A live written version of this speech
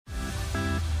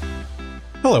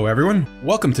Hello, everyone.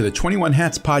 Welcome to the 21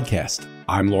 Hats podcast.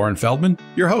 I'm Lauren Feldman,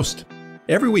 your host.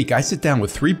 Every week, I sit down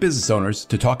with 3 business owners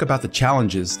to talk about the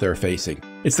challenges they're facing.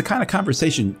 It's the kind of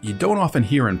conversation you don't often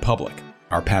hear in public.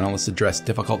 Our panelists address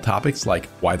difficult topics like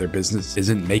why their business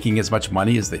isn't making as much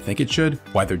money as they think it should,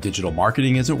 why their digital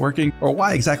marketing isn't working, or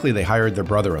why exactly they hired their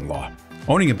brother-in-law.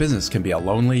 Owning a business can be a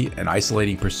lonely and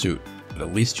isolating pursuit, but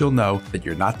at least you'll know that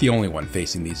you're not the only one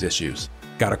facing these issues.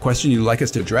 Got a question you'd like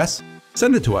us to address?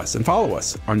 Send it to us and follow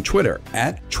us on Twitter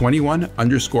at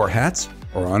 21_hats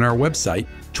or on our website,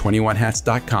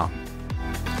 21hats.com.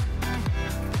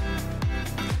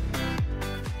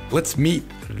 Let's meet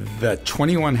the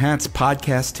 21 Hats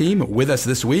podcast team. With us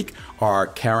this week are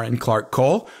Karen Clark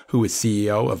Cole, who is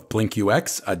CEO of Blink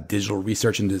UX, a digital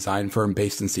research and design firm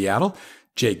based in Seattle.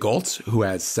 Jay Goltz, who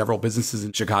has several businesses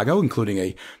in Chicago, including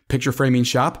a picture framing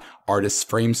shop, Artist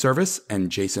Frame Service,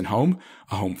 and Jason Home,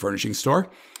 a home furnishing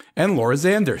store. And Laura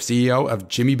Zander, CEO of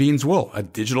Jimmy Bean's Wool, a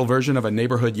digital version of a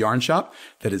neighborhood yarn shop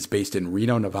that is based in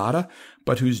Reno, Nevada,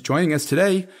 but who's joining us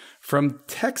today from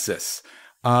Texas.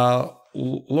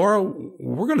 Laura,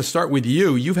 we're going to start with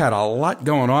you. You've had a lot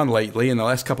going on lately. In the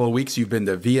last couple of weeks, you've been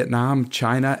to Vietnam,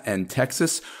 China, and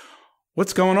Texas.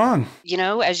 What's going on? You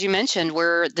know, as you mentioned,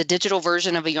 we're the digital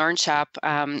version of a yarn shop,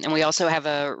 and we also have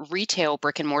a retail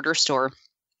brick and mortar store.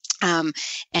 And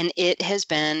it has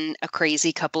been a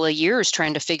crazy couple of years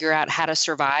trying to figure out how to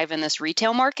survive in this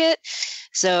retail market.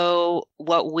 So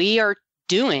what we are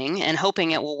doing and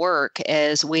hoping it will work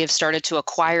is we have started to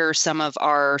acquire some of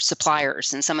our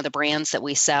suppliers and some of the brands that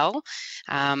we sell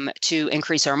to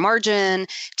increase our margin,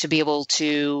 to be able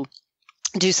to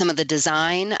do some of the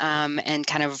design and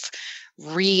kind of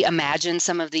reimagine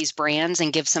some of these brands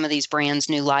and give some of these brands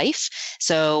new life.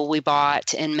 So we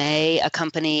bought in May a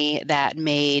company that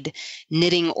made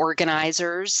knitting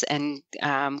organizers and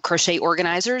crochet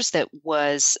organizers that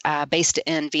was based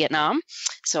in Vietnam.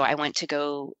 So I went to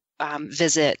go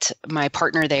visit my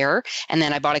partner there. And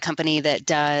then I bought a company that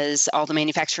does all the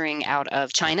manufacturing out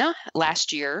of China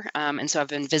last year. And so I've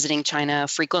been visiting China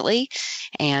frequently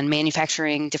and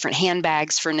manufacturing different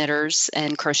handbags for knitters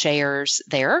and crocheters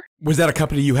there. Was that a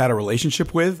company you had a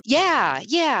relationship with? Yeah.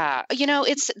 You know,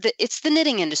 it's the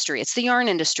knitting industry. It's the yarn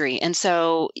industry. And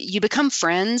so you become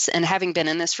friends. And having been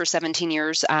in this for 17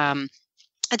 years,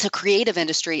 it's a creative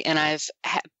industry. And I've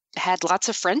had lots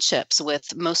of friendships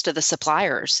with most of the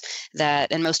suppliers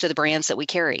and most of the brands that we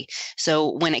carry. So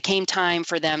when it came time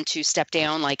for them to step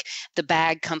down, like the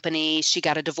bag company, she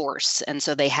got a divorce. And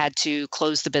so they had to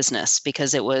close the business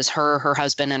because it was her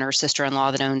husband and her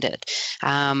sister-in-law that owned it.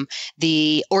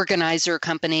 The organizer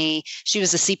company, she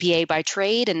was a CPA by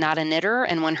trade and not a knitter.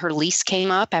 And when her lease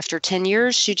came up after 10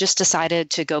 years, she just decided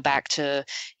to go back to,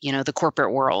 the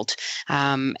corporate world.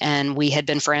 And we had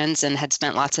been friends and had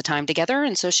spent lots of time together.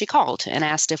 And so she called and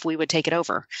asked if we would take it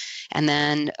over. And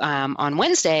then on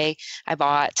Wednesday, I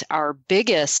bought our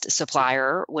biggest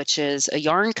supplier, which is a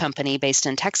yarn company based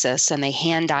in Texas, and they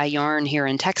hand dye yarn here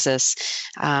in Texas.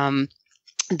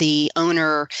 The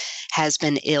owner has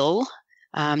been ill,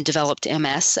 developed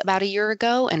MS about a year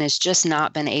ago, and has just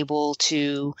not been able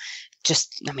to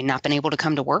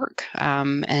come to work,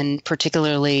 and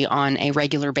particularly on a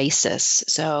regular basis.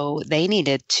 So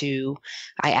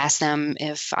I asked them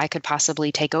if I could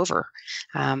possibly take over.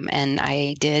 And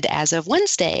I did as of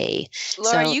Wednesday.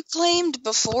 Laura, you claimed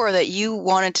before that you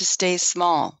wanted to stay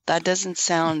small. That doesn't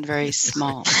sound very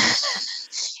small.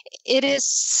 It is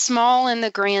small in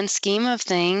the grand scheme of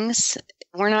things.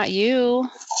 We're not you.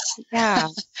 Yeah.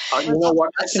 You know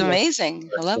what? That's amazing.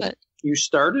 I love it. You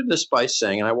started this by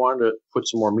saying, and I wanted to put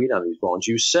some more meat on these bones,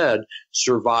 you said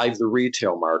survive the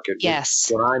retail market. Yes.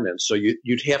 What I'm in. So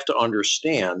you'd have to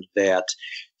understand that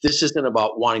this isn't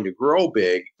about wanting to grow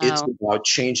big. It's about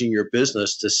changing your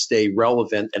business to stay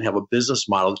relevant and have a business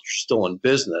model that you're still in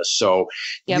business. So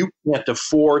you can't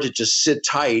afford to just sit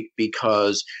tight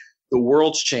because the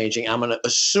world's changing. I'm going to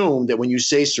assume that when you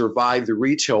say survive the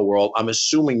retail world, I'm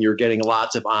assuming you're getting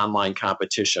lots of online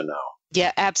competition now.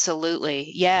 Yeah,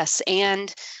 absolutely. Yes.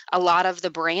 And a lot of the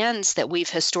brands that we've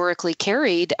historically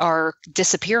carried are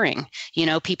disappearing.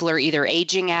 People are either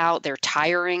aging out, they're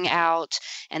tiring out,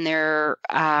 and they're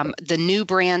the new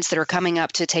brands that are coming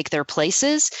up to take their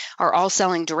places are all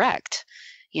selling direct.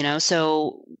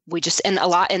 So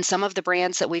and some of the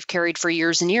brands that we've carried for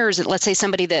years and years, and let's say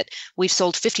somebody that we've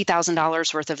sold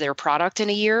 $50,000 worth of their product in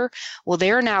a year, well,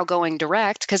 they're now going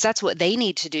direct because that's what they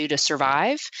need to do to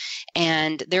survive.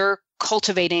 And they're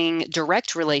cultivating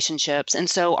direct relationships. And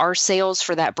so our sales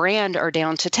for that brand are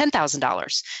down to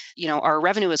 $10,000. Our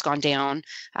revenue has gone down.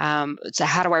 So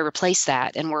how do I replace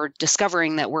that? And we're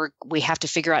discovering that we have to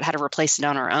figure out how to replace it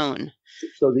on our own.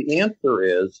 So the answer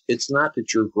is, it's not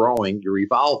that you're growing, you're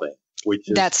evolving, which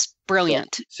is That's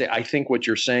brilliant. So I think what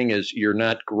you're saying is you're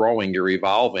not growing, you're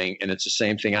evolving. And it's the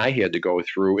same thing I had to go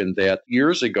through in that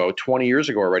years ago, 20 years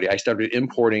ago already, I started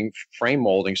importing frame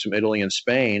moldings from Italy and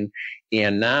Spain.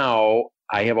 And now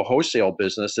I have a wholesale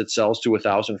business that sells to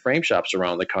 1,000 frame shops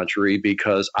around the country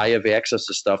because I have access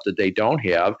to stuff that they don't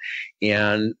have.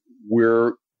 And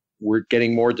we're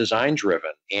getting more design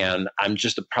driven. And I'm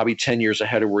just probably 10 years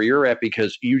ahead of where you're at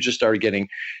because you just started getting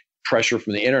pressure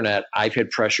from the internet. I've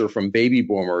had pressure from baby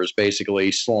boomers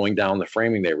basically slowing down the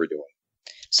framing they were doing.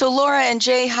 So Laura and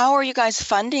Jay, how are you guys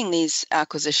funding these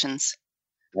acquisitions?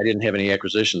 I didn't have any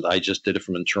acquisitions. I just did it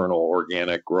from internal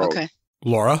organic growth. Okay.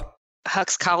 Laura?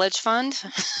 Huck's College Fund.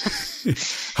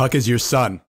 Huck is your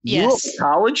son. You have a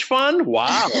college fund?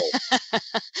 Wow.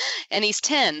 And he's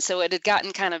 10, so it had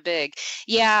gotten kind of big.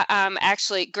 Yeah,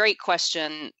 actually, great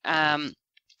question.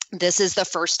 This is the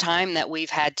first time that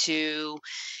we've had to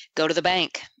go to the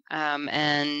bank.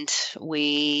 And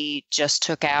we're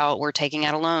taking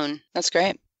out a loan. That's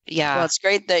great. Yeah. Well, it's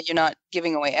great that you're not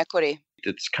giving away equity.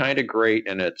 It's kind of great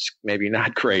and it's maybe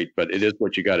not great, but it is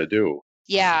what you got to do.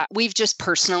 Yeah, we've just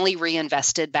personally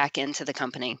reinvested back into the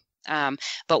company.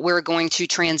 But we're going to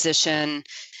transition.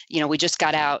 We just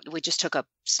took a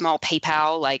small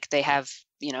PayPal, like they have,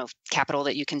 capital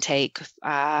that you can take,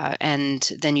 and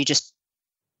then you just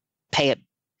pay it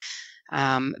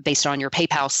based on your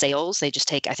PayPal sales. They just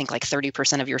take, I think, like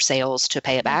 30% of your sales to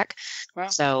pay it back. Wow.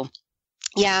 So,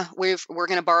 yeah, we're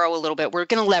going to borrow a little bit. We're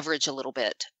going to leverage a little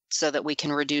bit so that we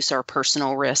can reduce our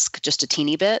personal risk just a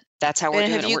teeny bit. That's how we're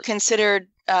doing it. Have you considered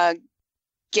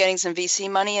getting some VC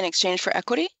money in exchange for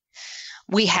equity?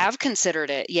 We have considered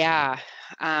it, yeah,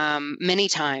 many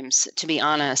times, to be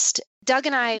honest. Doug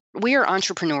and I, we are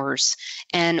entrepreneurs,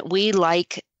 and we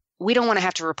don't want to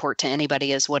have to report to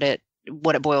anybody is what it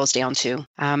boils down to.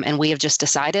 And we have just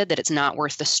decided that it's not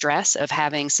worth the stress of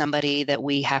having somebody that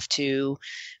we have to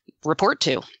report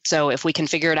to. So if we can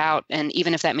figure it out, and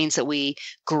even if that means that we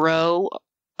grow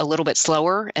a little bit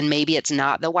slower and maybe it's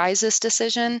not the wisest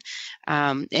decision,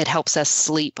 it helps us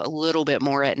sleep a little bit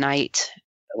more at night.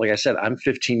 Like I said, I'm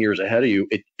 15 years ahead of you.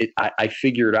 I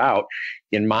figured out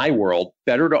in my world,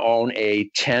 better to own a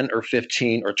 10 or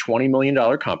 15 or $20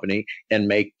 million company and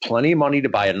make plenty of money to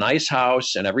buy a nice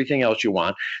house and everything else you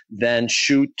want than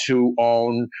shoot to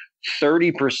own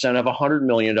 30% of a $100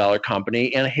 million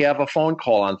company and have a phone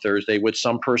call on Thursday with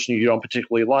some person you don't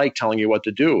particularly like telling you what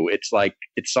to do. It's like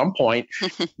at some point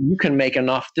you can make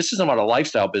enough. This isn't about a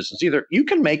lifestyle business either. You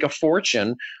can make a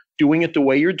fortune doing it the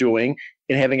way you're doing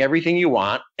and having everything you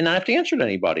want and not have to answer to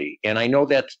anybody. And I know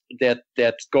that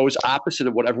goes opposite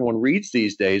of what everyone reads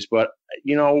these days, but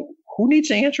who needs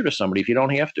to answer to somebody if you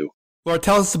don't have to? Laura,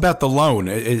 tell us about the loan.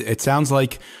 It sounds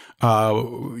like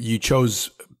you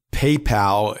chose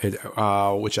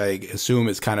PayPal, which I assume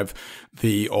is kind of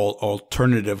the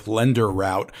alternative lender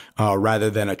route rather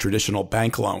than a traditional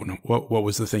bank loan. What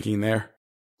was the thinking there?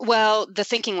 Well, the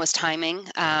thinking was timing.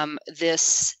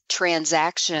 This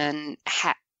transaction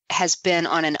has been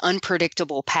on an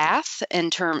unpredictable path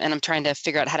and I'm trying to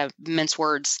figure out how to mince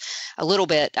words a little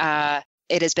bit.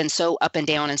 It has been so up and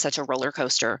down and such a roller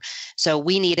coaster. So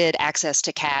we needed access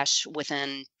to cash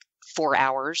within 4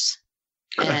 hours.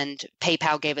 And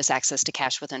PayPal gave us access to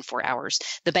cash within 4 hours.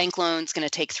 The bank loan's going to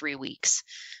take 3 weeks.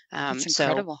 That's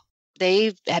incredible. So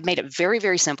they had made it very,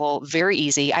 very simple, very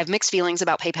easy. I have mixed feelings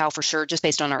about PayPal for sure, just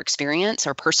based on our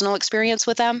personal experience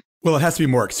with them. Well, it has to be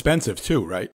more expensive too,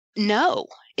 right? No,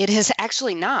 it is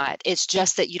actually not. It's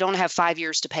just that you don't have 5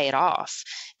 years to pay it off.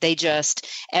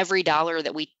 Every dollar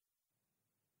that we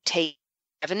take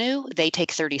revenue, they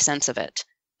take 30 cents of it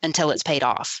until it's paid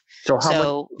off.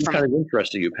 So what kind of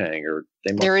interest are you paying?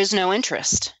 There is no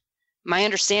interest. My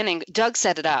understanding, Doug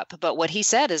set it up, but what he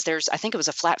said is I think it was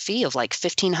a flat fee of like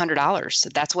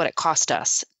 $1,500. That's what it cost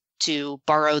us to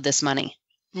borrow this money.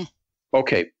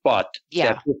 Okay, but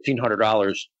yeah, that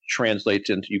 $1,500 translates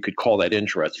into, you could call that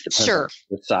interest. It depends sure. on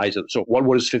the size of. So what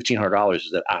is $1,500?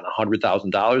 Is that on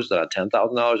 $100,000? Is that on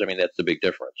 $10,000? I mean, that's the big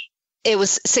difference. It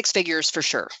was six figures for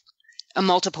sure. A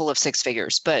multiple of six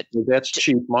figures, but that's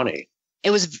cheap money. It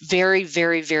was very,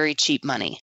 very, very cheap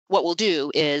money. What we'll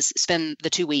do is spend the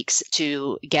 2 weeks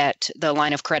to get the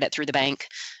line of credit through the bank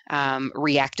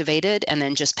reactivated and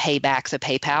then just pay back the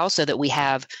PayPal so that we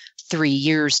have 3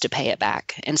 years to pay it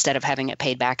back instead of having it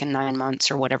paid back in 9 months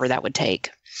or whatever that would take.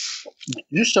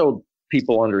 Just so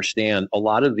people understand, a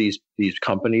lot of these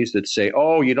companies that say,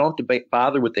 oh, you don't have to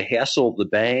bother with the hassle of the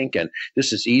bank and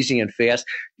this is easy and fast.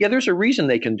 Yeah, there's a reason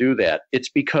they can do that. It's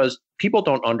because people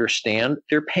don't understand.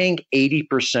 They're paying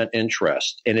 80%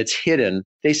 interest and it's hidden.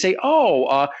 They say,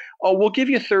 we'll give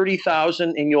you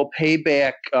 $30,000 and you'll pay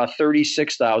back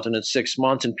 $36,000 in 6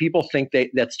 months. And people think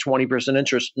that's 20%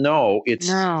 interest. No, it's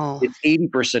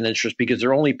 80% interest because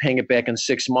they're only paying it back in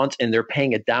 6 months and they're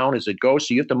paying it down as it goes.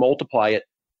 So you have to multiply it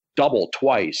double,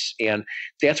 twice, and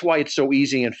that's why it's so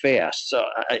easy and fast. So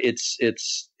it's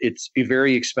a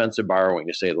very expensive borrowing,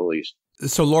 to say the least.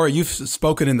 So, Laura, you've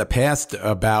spoken in the past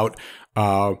about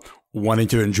wanting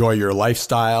to enjoy your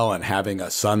lifestyle and having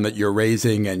a son that you're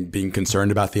raising and being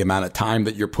concerned about the amount of time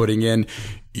that you're putting in.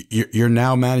 You're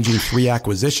now managing 3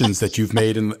 acquisitions that you've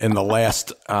made in the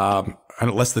last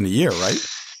less than a year, right?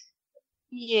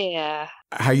 Yeah.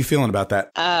 How are you feeling about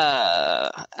that?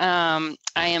 I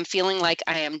am feeling like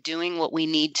I am doing what we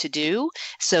need to do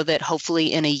so that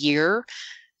hopefully in a year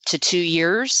to 2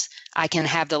 years, I can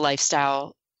have the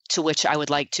lifestyle to which I would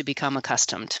like to become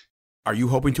accustomed. Are you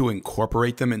hoping to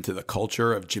incorporate them into the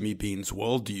culture of Jimmy Bean's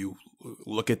Wool? Do you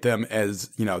look at them as,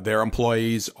 their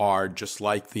employees are just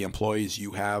like the employees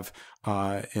you have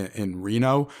in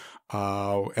Reno?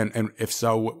 And if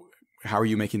so, how are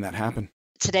you making that happen?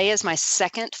 Today is my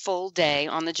second full day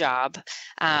on the job.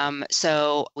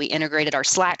 So we integrated our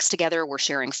Slacks together. We're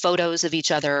sharing photos of each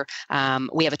other.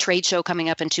 We have a trade show coming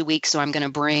up in 2 weeks. So I'm going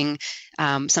to bring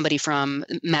somebody from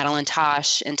Madeline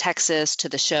Tosh in Texas to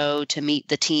the show to meet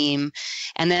the team.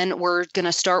 And then we're going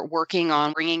to start working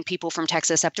on bringing people from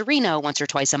Texas up to Reno once or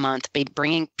twice a month,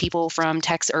 bringing people from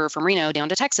from Reno down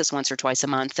to Texas once or twice a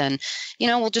month. And,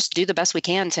 we'll just do the best we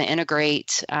can to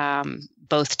integrate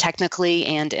both technically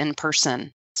and in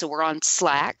person. So we're on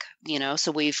Slack,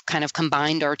 so we've kind of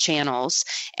combined our channels,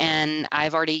 and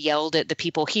I've already yelled at the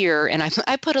people here, and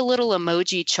I put a little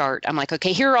emoji chart. I'm like,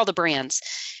 okay, here are all the brands.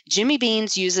 Jimmy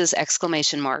Bean's uses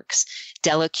exclamation marks.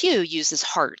 Della Q uses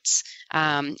hearts.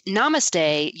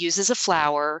 Namaste uses a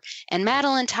flower, and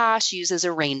Madeline Tosh uses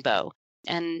a rainbow.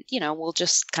 And, we'll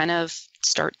just kind of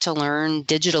start to learn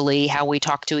digitally how we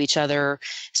talk to each other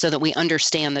so that we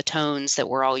understand the tones that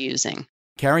we're all using.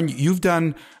 Karen, you've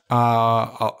done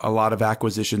a lot of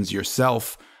acquisitions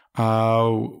yourself.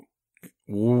 What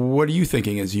are you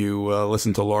thinking as you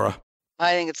listen to Laura?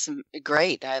 I think it's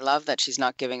great. I love that she's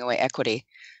not giving away equity.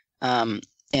 And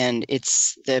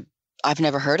I've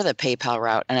never heard of the PayPal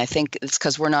route. And I think it's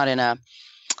because we're not in a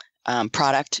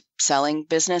product selling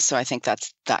business. So I think that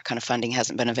kind of funding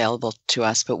hasn't been available to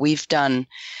us. But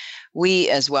we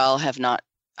as well have not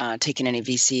taken any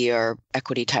VC or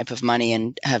equity type of money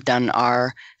and have done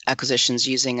our acquisitions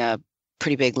using a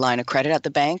pretty big line of credit at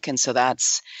the bank. And so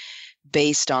that's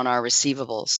based on our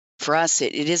receivables. For us,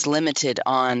 it is limited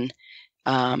on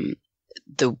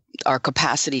our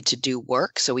capacity to do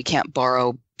work. So we can't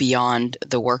borrow beyond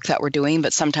the work that we're doing,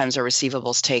 but sometimes our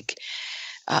receivables take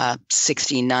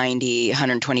 60, 90,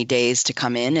 120 days to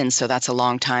come in. And so that's a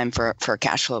long time for a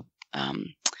cash flow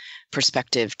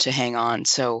perspective to hang on.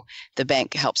 So the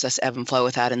bank helps us ebb and flow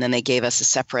with that. And then they gave us a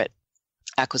separate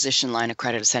acquisition line of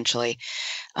credit, essentially,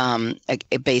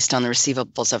 based on the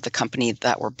receivables of the company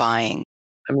that we're buying.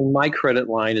 I mean, my credit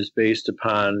line is based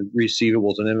upon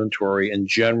receivables and inventory. And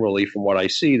generally, from what I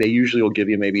see, they usually will give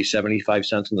you maybe 75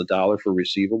 cents on the dollar for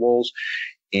receivables.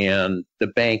 And the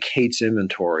bank hates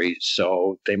inventory,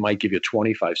 so they might give you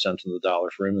 25 cents on the dollar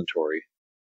for inventory.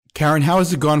 Karen, how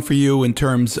has it gone for you in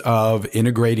terms of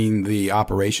integrating the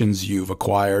operations you've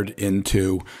acquired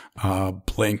into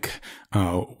Blink?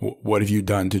 What have you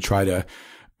done to try to,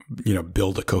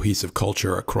 build a cohesive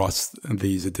culture across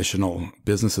these additional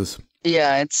businesses?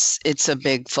 Yeah, it's a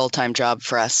big full-time job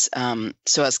for us.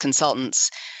 So as consultants,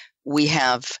 we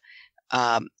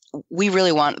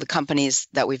really want the companies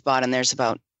that we've bought, and there's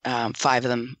about 5 of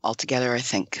them altogether, I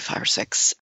think 5 or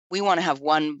 6. We want to have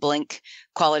one Blink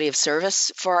quality of service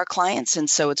for our clients. And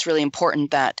so it's really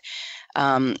important that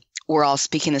we're all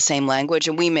speaking the same language,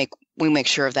 and we make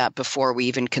sure of that before we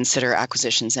even consider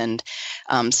acquisitions. And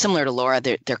similar to Laura,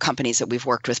 they're companies that we've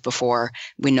worked with before.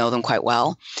 We know them quite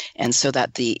well. And so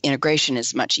that the integration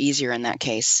is much easier in that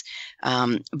case.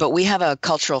 But we have a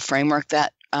cultural framework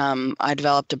that I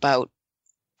developed about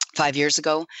 5 years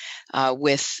ago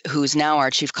with who's now our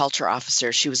chief culture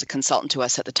officer. She was a consultant to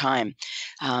us at the time.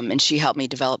 And she helped me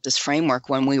develop this framework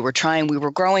when we were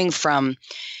growing from,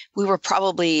 we were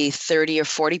probably 30 or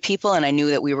 40 people, and I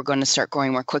knew that we were going to start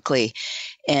growing more quickly.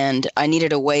 And I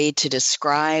needed a way to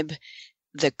describe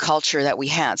the culture that we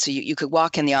had. So you could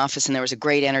walk in the office and there was a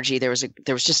great energy. There was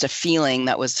just a feeling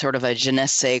that was sort of a je ne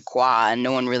sais quoi, and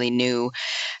no one really knew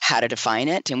how to define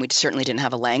it. And we certainly didn't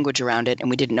have a language around it, and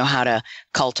we didn't know how to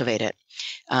cultivate it.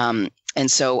 And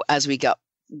so as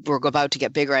we're about to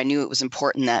get bigger, I knew it was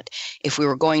important that if we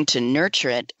were going to nurture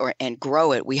it and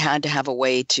grow it, we had to have a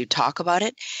way to talk about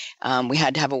it. We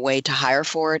had to have a way to hire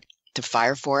for it, to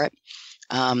fire for it.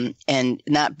 And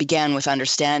that began with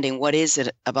understanding what is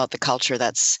it about the culture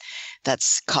that's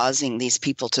causing these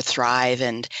people to thrive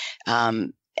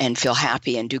and feel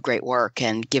happy and do great work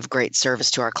and give great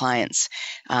service to our clients.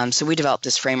 So we developed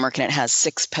this framework, and it has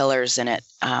 6 pillars in it.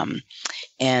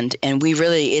 And we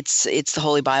really, it's the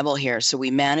Holy Bible here. So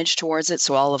we manage towards it.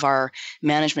 So all of our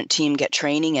management team get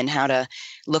training in how to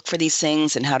look for these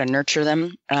things and how to nurture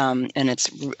them. And it's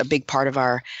a big part of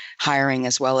our hiring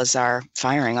as well as our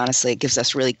firing. Honestly, it gives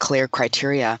us really clear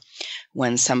criteria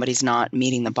when somebody's not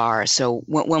meeting the bar. So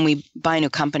when we buy a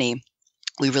new company,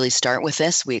 we really start with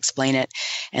this, we explain it,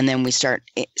 and then we start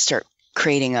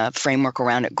creating a framework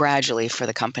around it gradually for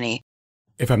the company.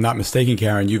 If I'm not mistaken,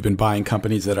 Karen, you've been buying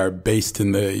companies that are based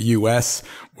in the U.S.,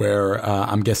 where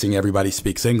I'm guessing everybody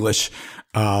speaks English.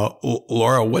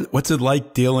 Laura, what's it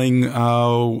like buying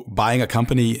a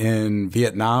company in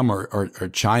Vietnam or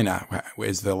China?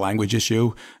 Is the language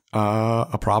issue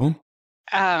a problem?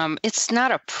 It's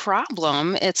not a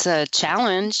problem. It's a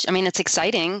challenge. I mean, it's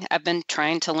exciting. I've been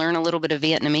trying to learn a little bit of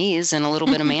Vietnamese and a little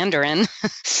bit of Mandarin,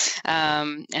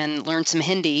 and learn some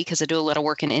Hindi because I do a lot of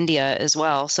work in India as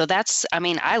well. So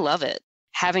I love it.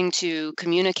 Having to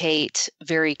communicate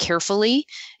very carefully,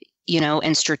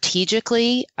 and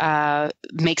strategically,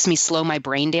 makes me slow my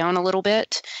brain down a little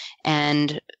bit.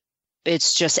 And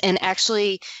and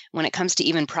actually, when it comes to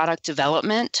even product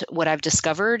development, what I've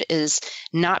discovered is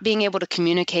not being able to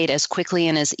communicate as quickly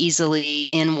and as easily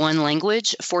in one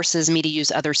language forces me to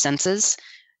use other senses,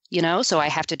 so I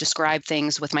have to describe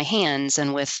things with my hands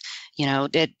and with,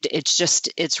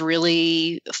 it's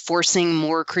really forcing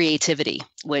more creativity,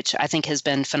 which I think has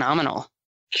been phenomenal.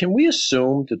 Can we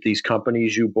assume that these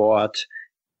companies you bought,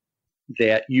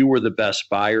 that you were the best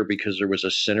buyer because there was a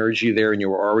synergy there and you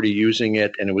were already using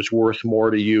it and it was worth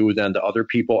more to you than to other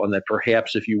people, and that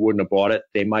perhaps if you wouldn't have bought it,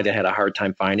 they might have had a hard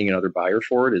time finding another buyer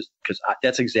for it? Because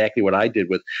that's exactly what I did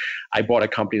I bought a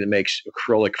company that makes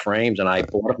acrylic frames, and I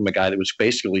bought it from a guy that was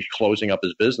basically closing up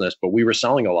his business, but we were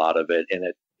selling a lot of it, and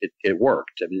it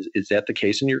worked. Is that the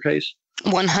case in your case?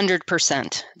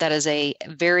 100%. That is a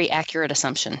very accurate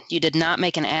assumption. You did not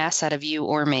make an ass out of you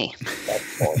or me.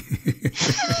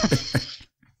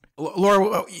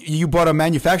 Laura, you bought a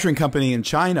manufacturing company in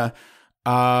China.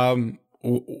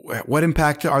 What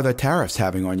impact are the tariffs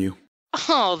having on you?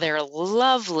 Oh, they're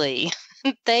lovely.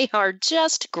 They are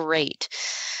just great.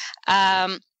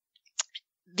 I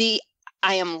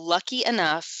am lucky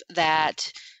enough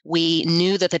that we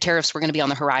knew that the tariffs were going to be on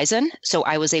the horizon, so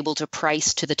I was able to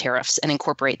price to the tariffs and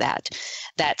incorporate that.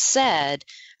 That said,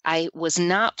 I was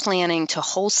not planning to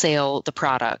wholesale the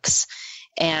products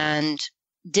and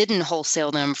didn't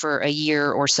wholesale them for a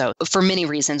year or so for many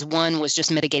reasons. One was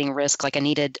just mitigating risk. Like I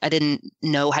didn't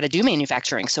know how to do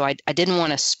manufacturing. So I didn't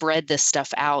want to spread this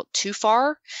stuff out too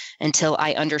far until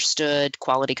I understood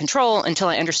quality control, until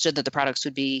I understood that the products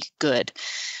would be good.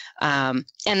 And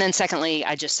then secondly,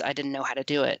 I didn't know how to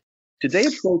do it. Did they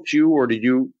approach you, or did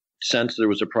you sense there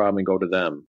was a problem and go to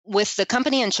them? With the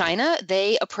company in China,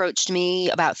 they approached me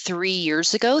about 3 or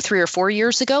 4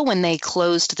 years ago when they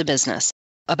closed the business.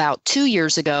 About 2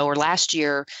 years ago or last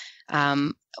year,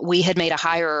 we had made a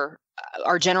hire.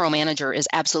 Our general manager is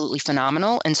absolutely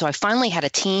phenomenal. And so I finally had a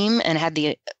team and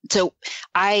so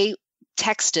I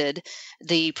texted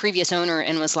the previous owner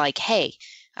and was like, hey,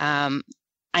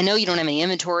 I know you don't have any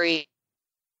inventory.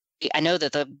 I know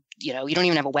that you don't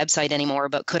even have a website anymore,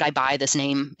 but could I buy this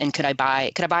name and could I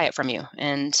buy it from you?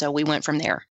 And so we went from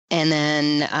there. And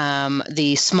then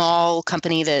the small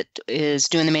company that is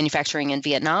doing the manufacturing in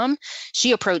Vietnam,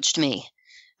 she approached me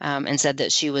and said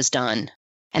that she was done.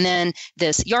 And then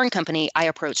this yarn company, I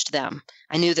approached them.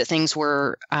 I knew that things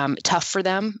were tough for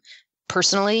them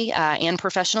personally and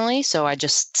professionally. So I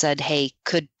just said, hey,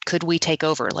 could we take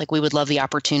over? Like, we would love the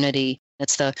opportunity.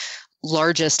 It's the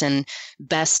largest and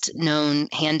best known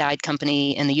hand-dyed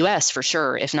company in the US for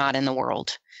sure, if not in the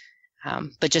world.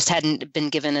 But just hadn't been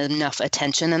given enough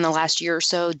attention in the last year or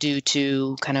so due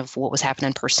to kind of what was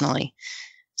happening personally.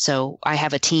 So I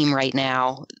have a team right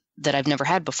now that I've never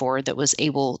had before that's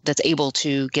able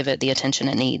to give it the attention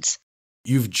it needs.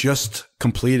 You've just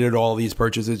completed all these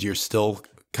purchases. You're still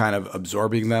kind of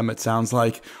absorbing them, it sounds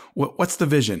like. What's the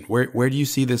vision? Where do you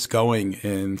see this going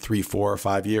in 3, 4, or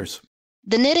 5 years?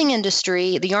 the knitting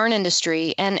industry, the yarn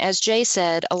industry, and as Jay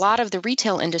said, a lot of the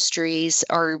retail industries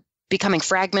are becoming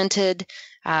fragmented.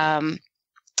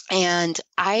 And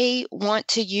I want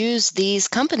to use these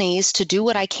companies to do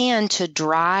what I can to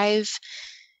drive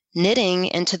knitting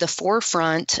into the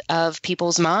forefront of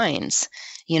people's minds.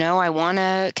 I want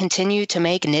to continue to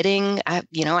make knitting,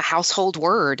 a household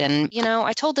word. And,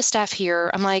 I told the staff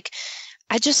here, I'm like,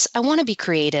 I want to be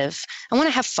creative. I want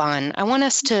to have fun. I want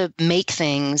us to make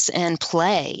things and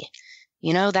play.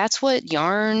 That's what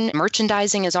yarn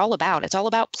merchandising is all about. It's all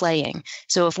about playing.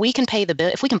 So if we can pay the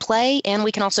bill, if we can play and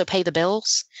we can also pay the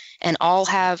bills and all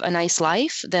have a nice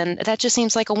life, then that just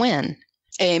seems like a win.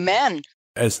 Amen.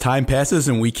 As time passes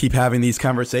and we keep having these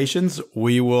conversations,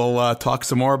 we will talk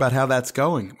some more about how that's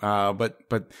going.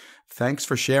 But thanks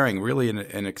for sharing. Really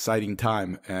an exciting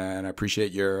time, and I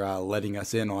appreciate your letting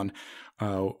us in on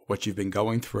what you've been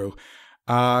going through.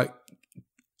 Karen,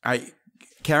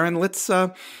 let's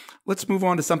move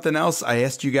on to something else. I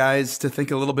asked you guys to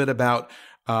think a little bit about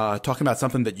talking about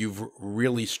something that you've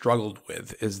really struggled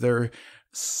with. Is there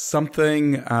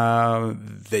something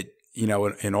that,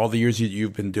 in all the years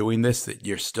you've been doing this, that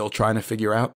you're still trying to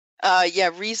figure out? Yeah,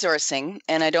 resourcing.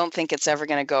 And I don't think it's ever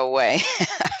going to go away.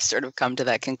 I've sort of come to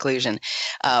that conclusion.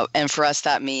 And for us,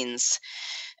 that means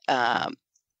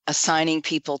assigning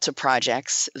people to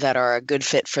projects that are a good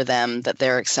fit for them, that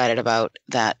they're excited about,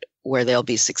 where they'll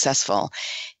be successful,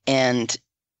 and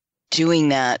doing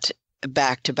that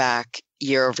back to back,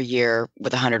 year over year,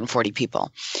 with 140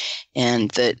 people.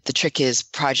 And the trick is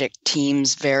project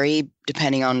teams vary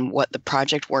depending on what the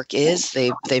project work is.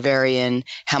 They vary in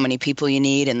how many people you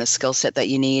need and the skill set that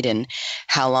you need and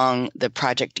how long the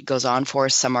project goes on for.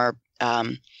 Some are a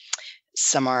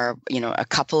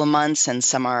couple of months, and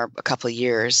some are a couple of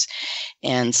years,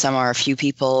 and some are a few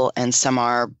people, and some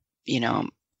are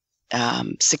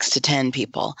 6 to 10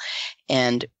 people.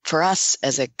 And for us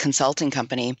as a consulting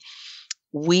company,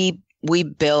 we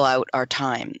bill out our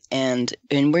time, and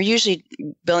we're usually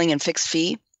billing in fixed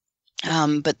fee.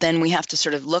 But then we have to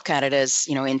sort of look at it as,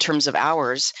 in terms of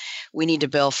hours, we need to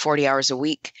bill 40 hours a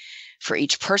week for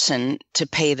each person to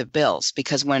pay the bills.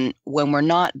 Because when we're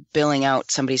not billing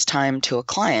out somebody's time to a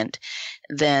client,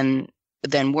 then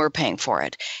we're paying for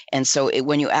it. And so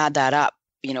when you add that up,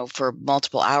 for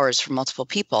multiple hours for multiple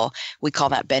people, we call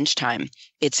that bench time.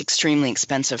 It's extremely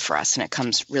expensive for us, and it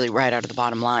comes really right out of the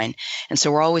bottom line. And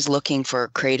so we're always looking for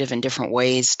creative and different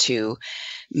ways to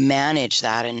manage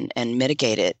that and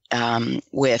mitigate it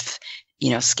with,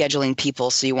 scheduling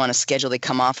people. So you want to schedule, they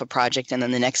come off a project, and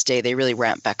then the next day they really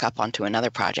ramp back up onto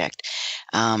another project.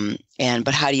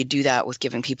 But how do you do that with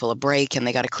giving people a break, and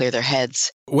they got to clear their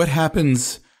heads? What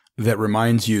happens that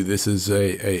reminds you this is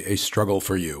a struggle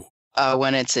for you?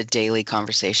 When it's a daily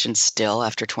conversation still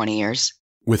after 20 years.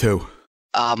 With who?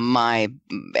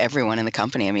 Everyone in the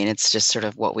company. I mean, it's just sort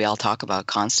of what we all talk about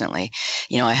constantly.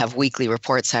 I have weekly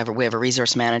reports. We have a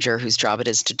resource manager whose job it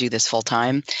is to do this full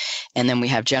time. And then we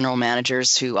have general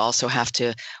managers who also have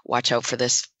to watch out for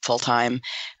this full time.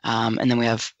 And then we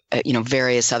have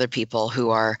various other people who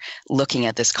are looking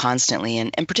at this constantly.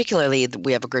 And particularly,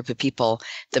 we have a group of people,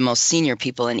 the most senior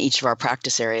people in each of our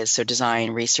practice areas, so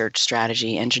design, research,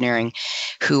 strategy, engineering,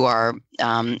 who are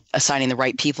assigning the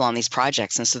right people on these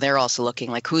projects. And so they're also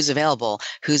looking like who's available,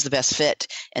 who's the best fit.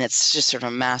 And it's just sort of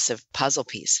a massive puzzle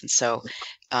piece. And so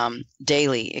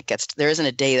daily, there isn't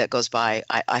a day that goes by,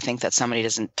 I think, that somebody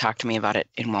doesn't talk to me about it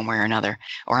in one way or another,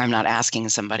 or I'm not asking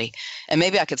somebody. And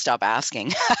maybe I could stop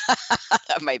asking.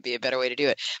 That might be a better way to do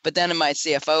it. But then my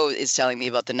CFO is telling me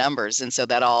about the numbers. And so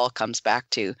that all comes back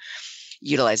to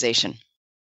utilization.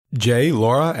 Jay,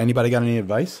 Laura, anybody got any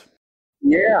advice?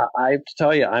 Yeah, I have to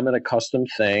tell you, I'm in a custom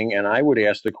thing, and I would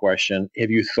ask the question, have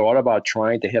you thought about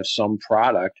trying to have some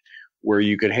product where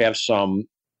you could have some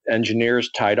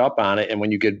engineers tied up on it, and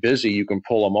when you get busy, you can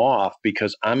pull them off?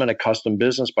 Because I'm in a custom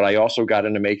business, but I also got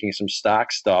into making some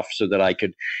stock stuff so that I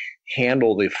could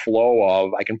handle the flow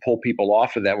of, I can pull people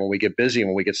off of that when we get busy, and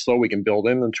when we get slow, we can build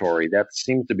inventory. That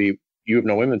seems to be, you have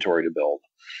no inventory to build.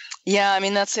 Yeah, I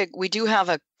mean, we do have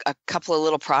a couple of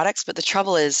little products, but the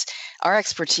trouble is our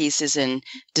expertise is in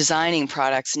designing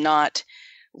products, not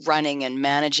running and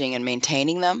managing and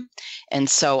maintaining them. And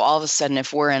so all of a sudden,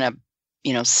 if we're in a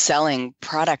selling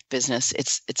product business,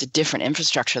 it's a different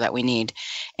infrastructure that we need.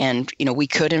 And, we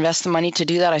could invest the money to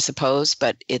do that, I suppose,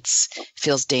 but it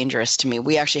feels dangerous to me.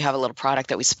 We actually have a little product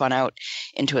that we spun out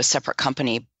into a separate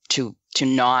company to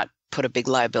not put a big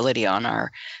liability on our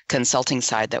consulting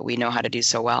side that we know how to do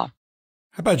so well.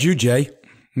 How about you, Jay?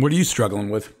 What are you struggling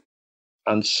with?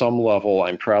 On some level,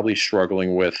 I'm probably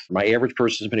struggling with, my average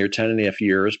person's been here 10 and a half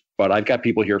years, but I've got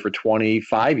people here for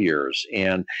 25 years.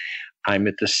 And I'm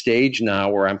at the stage now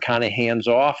where I'm kind of hands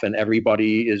off and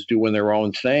everybody is doing their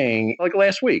own thing. Like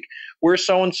last week, where's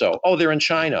so-and-so? Oh, they're in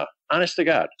China. Honest to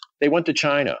God, they went to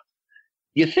China.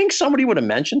 You think somebody would have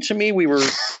mentioned to me we were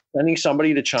sending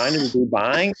somebody to China to do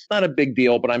buying? It's not a big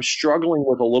deal, but I'm struggling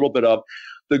with a little bit of,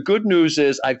 the good news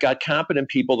is I've got competent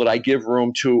people that I give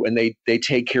room to and they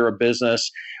take care of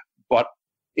business. But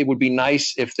it would be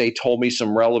nice if they told me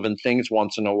some relevant things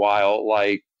once in a while,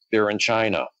 like they're in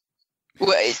China.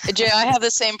 Well, Jay, I have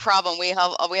the same problem.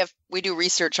 We do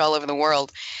research all over the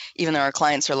world, even though our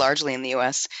clients are largely in the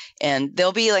U.S. And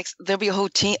there'll be a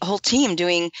whole team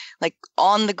doing like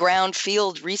on the ground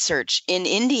field research in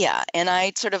India. And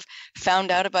I sort of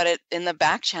found out about it in the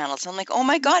back channels. I'm like, oh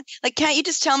my God, like, can't you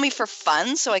just tell me for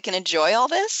fun so I can enjoy all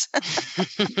this?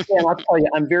 Yeah, I'll tell you,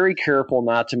 I'm very careful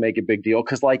not to make a big deal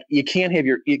because, like, you can't have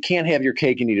your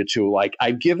cake and eat it too. Like,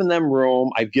 I've given them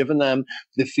room, I've given them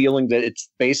the feeling that it's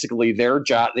basically their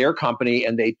job, their company,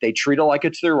 and they treat it like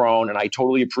it's their own. And I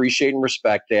totally appreciate and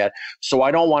respect that. So I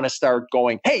don't want to start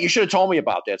going, hey, you should have told me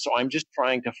about that. So I'm just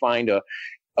trying to find a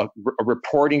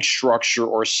reporting structure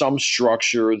or some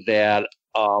structure that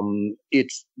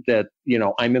it's that,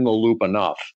 I'm in the loop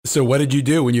enough. So what did you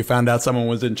do when you found out someone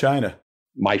was in China?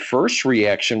 My first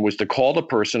reaction was to call the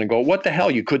person and go, what the hell?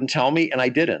 You couldn't tell me? And I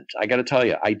didn't. I got to tell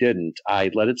you, I didn't.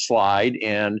 I let it slide.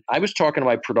 And I was talking to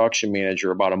my production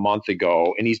manager about a month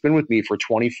ago, and he's been with me for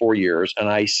 24 years. And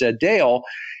I said, Dale,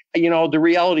 the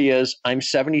reality is I'm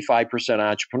 75%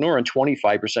 entrepreneur and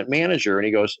 25% manager. And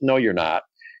he goes, no, you're not.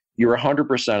 You're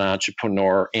 100%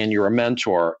 entrepreneur and you're a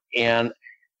mentor. And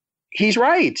he's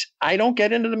right. I don't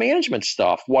get into the management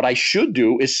stuff. What I should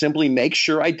do is simply make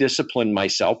sure I discipline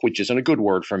myself, which isn't a good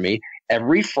word for me,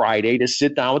 every Friday to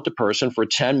sit down with the person for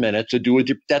 10 minutes to do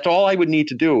it. That's all I would need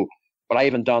to do. But I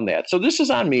haven't done that. So this is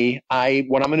on me.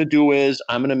 What I'm going to do is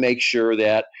I'm going to make sure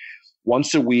that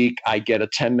once a week I get a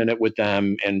 10-minute with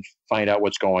them and find out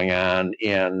what's going on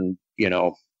and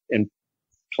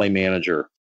play manager.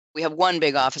 We have one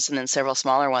big office and then several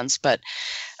smaller ones, but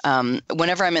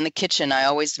whenever I'm in the kitchen, I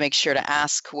always make sure to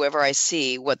ask whoever I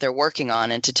see what they're working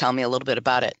on and to tell me a little bit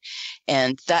about it.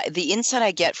 And that the insight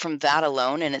I get from that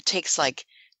alone, and it takes like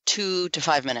 2 to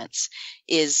 5 minutes,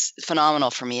 is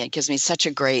phenomenal for me. It gives me such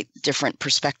a great different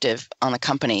perspective on the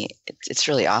company. It's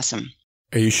really awesome.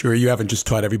 Are you sure you haven't just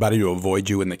taught everybody to avoid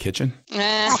you in the kitchen?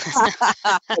 Part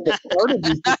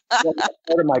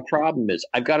of my problem is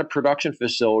I've got a production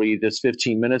facility that's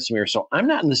 15 minutes from here, so I'm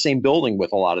not in the same building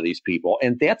with a lot of these people,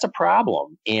 and that's a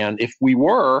problem. And if we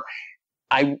were,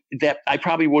 I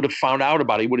probably would have found out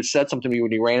about it. He would have said something to me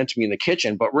when he ran into me in the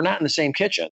kitchen, but we're not in the same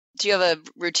kitchen. Do you have a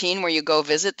routine where you go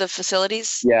visit the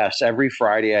facilities? Yes. Every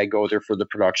Friday I go there for the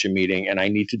production meeting, and I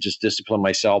need to just discipline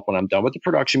myself when I'm done with the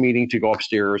production meeting to go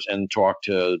upstairs and talk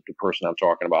to the person I'm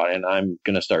talking about. And I'm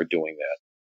going to start doing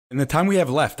that. In the time we have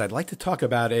left, I'd like to talk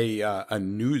about a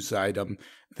news item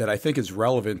that I think is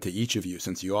relevant to each of you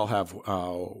since you all have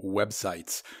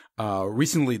websites.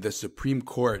 Recently, the Supreme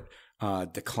Court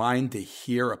declined to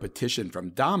hear a petition from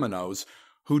Domino's,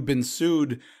 who'd been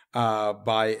sued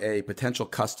by a potential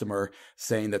customer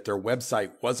saying that their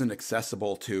website wasn't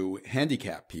accessible to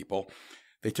handicapped people.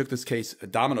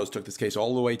 Domino's took this case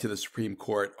all the way to the Supreme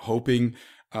Court, hoping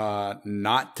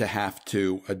not to have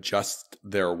to adjust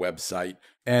their website.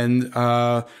 And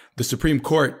the Supreme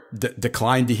Court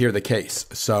declined to hear the case.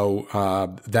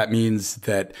 So that means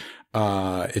that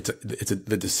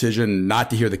the decision not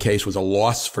to hear the case was a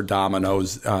loss for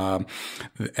Domino's,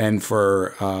 and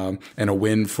a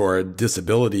win for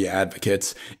disability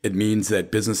advocates. It means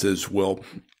that businesses will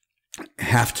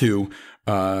have to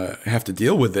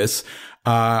deal with this.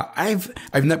 I've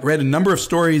read a number of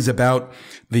stories about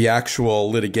the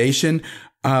actual litigation.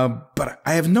 But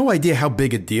I have no idea how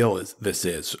big a deal this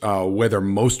is, whether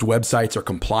most websites are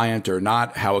compliant or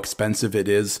not, how expensive it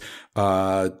is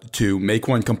to make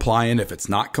one compliant if it's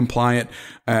not compliant.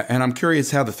 And I'm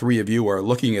curious how the three of you are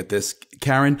looking at this.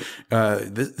 Karen,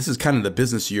 this is kind of the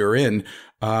business you're in.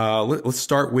 Let's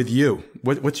start with you.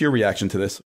 What's your reaction to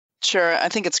this? Sure. I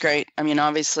think it's great. I mean,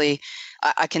 obviously,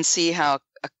 I can see how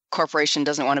a corporation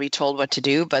doesn't want to be told what to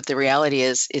do, but the reality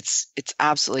is it's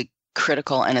absolutely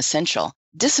critical and essential.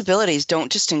 Disabilities don't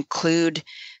just include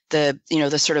the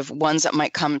sort of ones that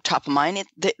might come top of mind.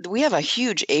 We have a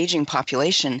huge aging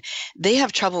population. They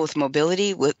have trouble with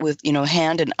mobility, with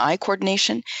hand and eye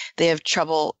coordination. They have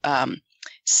trouble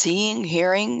seeing,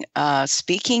 hearing,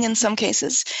 speaking in some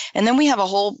cases. And then we have a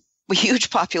whole huge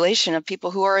population of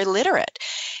people who are illiterate.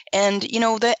 And,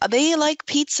 they like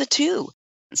pizza too.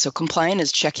 So compliant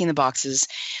is checking the boxes.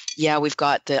 Yeah, we've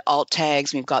got the alt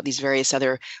tags. We've got these various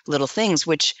other little things,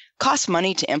 which cost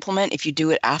money to implement if you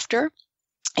do it after.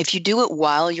 If you do it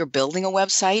while you're building a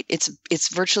website, it's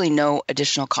virtually no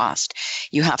additional cost.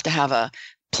 You have to have a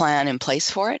plan in place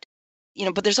for it.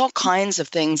 But there's all kinds of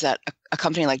things that a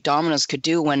company like Domino's could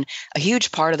do when a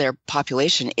huge part of their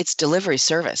population, it's delivery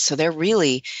service. So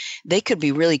they could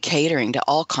be really catering to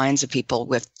all kinds of people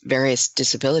with various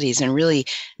disabilities and really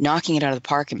knocking it out of the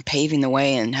park and paving the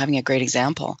way and having a great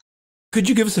example. Could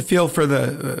you give us a feel for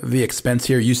the expense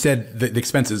here? You said the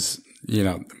expense is,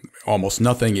 almost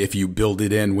nothing if you build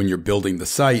it in when you're building the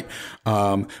site.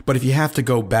 But if you have to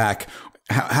go back,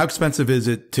 how expensive is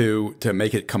it to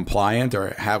make it compliant,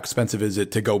 or how expensive is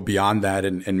it to go beyond that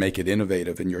and make it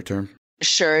innovative in your term?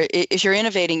 Sure. If you're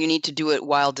innovating, you need to do it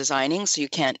while designing. So you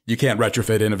can't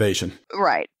retrofit innovation.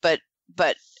 Right. But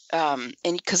and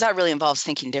because that really involves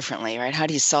thinking differently, right? How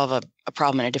do you solve a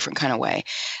problem in a different kind of way?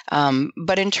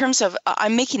 But in terms of,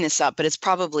 I'm making this up, but it's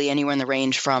probably anywhere in the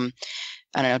range from,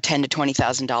 I don't know, $10,000 to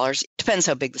 $20,000. Depends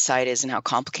how big the site is and how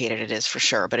complicated it is, for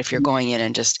sure. But if you're going in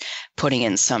and just putting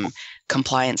in some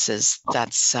compliances,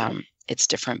 that's it's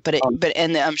different. But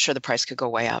I'm sure the price could go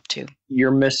way up too.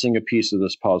 You're missing a piece of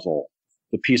this puzzle.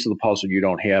 The piece of the puzzle you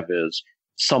don't have is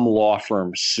some law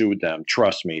firm sued them.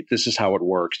 Trust me, this is how it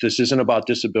works. This isn't about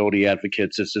disability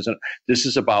advocates. This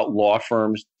is about law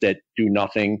firms that do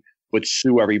nothing but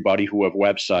sue everybody who have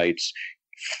websites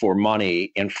for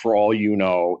money. And for all you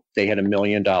know, they had $1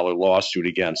 million lawsuit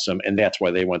against them, and that's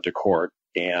why they went to court.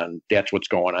 And that's what's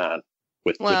going on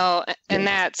with. And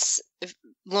that's,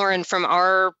 Lauren, from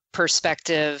our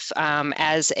perspective,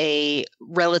 as a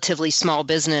relatively small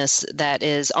business that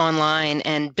is online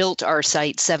and built our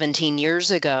site 17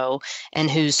 years ago, and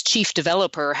whose chief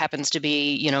developer happens to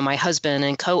be, my husband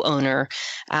and co-owner,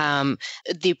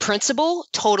 the principle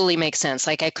totally makes sense.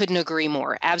 Like, I couldn't agree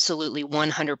more. Absolutely,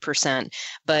 100%.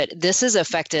 But this has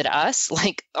affected us,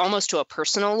 like, almost to a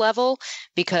personal level,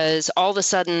 because all of a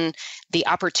sudden the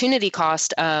opportunity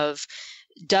cost of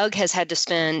Doug has had to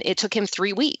spend, it took him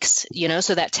 3 weeks,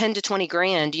 so that 10 to 20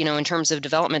 grand, in terms of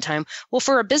development time. Well,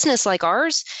 for a business like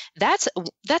ours, that's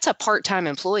a part-time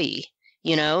employee.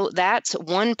 That's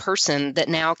one person that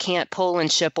now can't pull and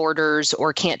ship orders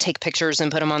or can't take pictures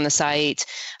and put them on the site.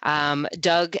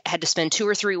 Doug had to spend 2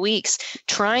 or 3 weeks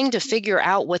trying to figure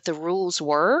out what the rules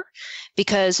were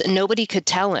because nobody could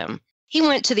tell him. He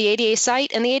went to the ADA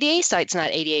site, and the ADA site's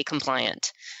not ADA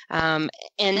compliant. And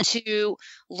to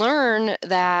learn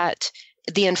that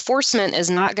the enforcement is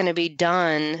not going to be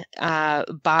done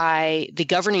by the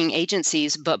governing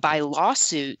agencies, but by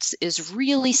lawsuits is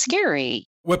really scary.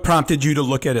 What prompted you to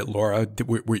look at it, Laura?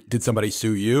 Did somebody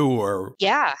sue you, or?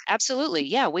 Yeah, absolutely.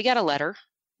 Yeah, we got a letter.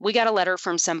 We got a letter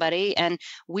from somebody, and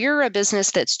we're a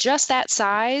business that's just that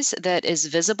size, that is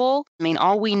visible. I mean,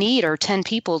 all we need are 10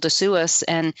 people to sue us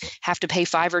and have to pay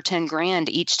 5 or 10 grand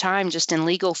each time just in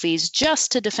legal fees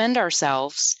just to defend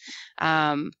ourselves.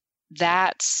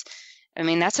 That's a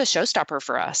showstopper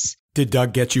for us. Did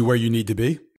Doug get you where you need to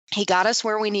be? He got us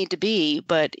where we need to be,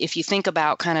 but if you think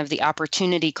about kind of the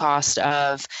opportunity cost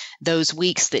of those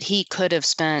weeks that he could have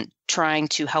spent trying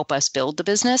to help us build the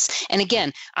business. And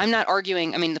again, I'm not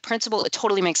arguing. I mean, the principle, it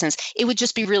totally makes sense. It would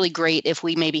just be really great if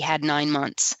we maybe had 9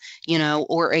 months,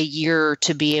 or a year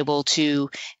to be able to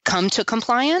come to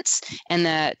compliance, and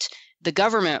that the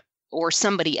government or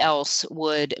somebody else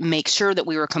would make sure that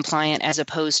we were compliant, as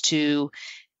opposed to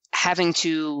having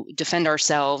to defend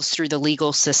ourselves through the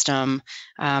legal system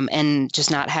and just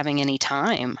not having any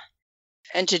time.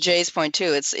 And to Jay's point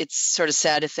too, it's sort of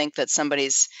sad to think that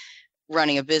somebody's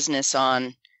running a business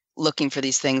on looking for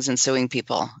these things and suing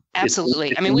people.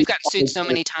 Absolutely. I mean, we've gotten sued so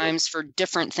many times for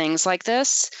different things like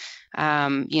this,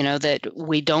 that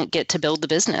we don't get to build the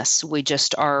business. We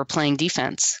just are playing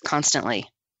defense constantly.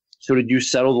 So did you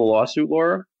settle the lawsuit,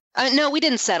 Laura? No, we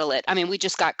didn't settle it. I mean, we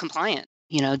just got compliant.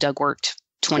 Doug worked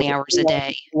 20 hours a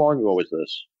day. How long ago was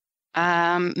this?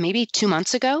 Maybe 2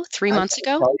 months ago, 3 months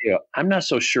ago. I'm not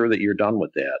so sure that you're done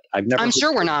with that. I'm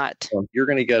sure we're not. You're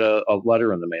going to get a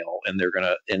letter in the mail,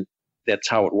 and that's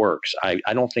how it works.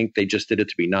 I don't think they just did it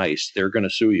to be nice. They're going to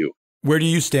sue you. Where do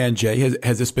you stand, Jay?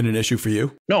 Has this been an issue for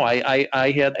you? No, I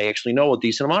actually know a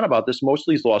decent amount about this. Most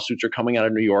of these lawsuits are coming out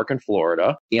of New York and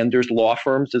Florida, and there's law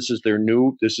firms. This is their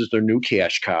new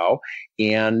cash cow,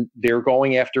 and they're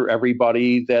going after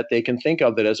everybody that they can think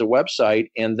of that has a website,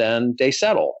 and then they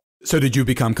settle. So did you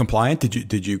become compliant?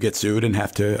 Did you get sued and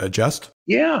have to adjust?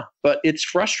 Yeah, but it's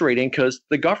frustrating because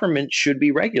the government should be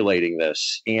regulating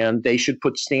this, and they should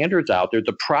put standards out there.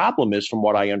 The problem is, from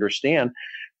what I understand,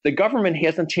 the government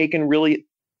hasn't taken really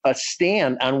a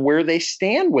stand on where they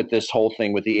stand with this whole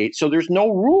thing with the eight. So there's no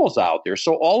rules out there.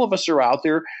 So all of us are out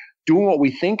there doing what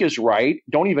we think is right,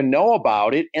 don't even know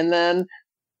about it. And then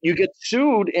you get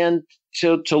sued, and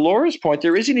to Laura's point,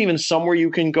 there isn't even somewhere you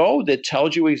can go that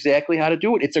tells you exactly how to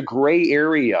do it. It's a gray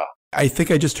area. I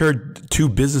think I just heard 2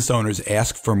 business owners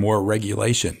ask for more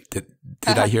regulation. Did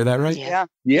I hear that right? Yeah.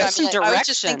 Yes. I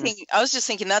was just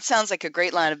thinking that sounds like a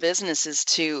great line of business, is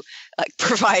to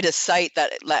provide a site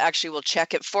that actually will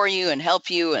check it for you and help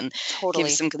you and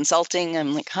give some consulting.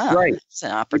 I'm like, right. It's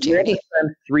an opportunity. If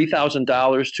you spend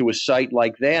 $3,000 to a site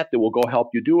like that will go help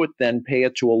you do it, then pay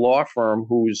it to a law firm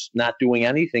who's not doing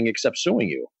anything except suing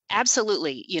you.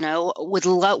 Absolutely. We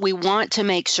want to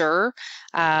make sure,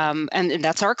 and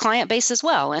that's our client base as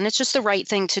well. And it's just the right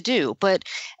thing to do.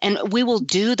 And we will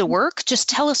do the work. Just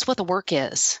tell us what the work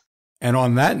is. And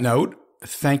on that note,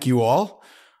 thank you all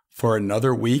for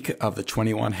another week of the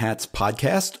 21 Hats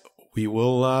podcast. We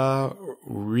will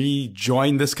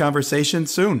rejoin this conversation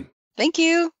soon. Thank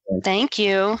you. Thank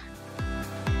you.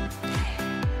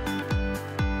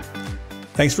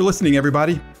 Thanks for listening,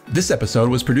 everybody. This episode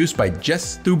was produced by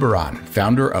Jess Thuberon,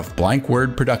 founder of Blank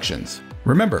Word Productions.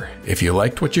 Remember, if you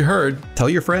liked what you heard, tell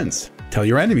your friends, tell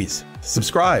your enemies,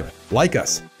 subscribe, like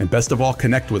us, and best of all,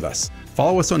 connect with us.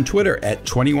 Follow us on Twitter at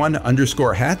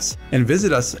 21_hats and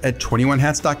visit us at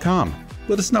 21hats.com.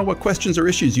 Let us know what questions or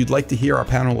issues you'd like to hear our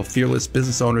panel of fearless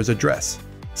business owners address.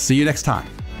 See you next time.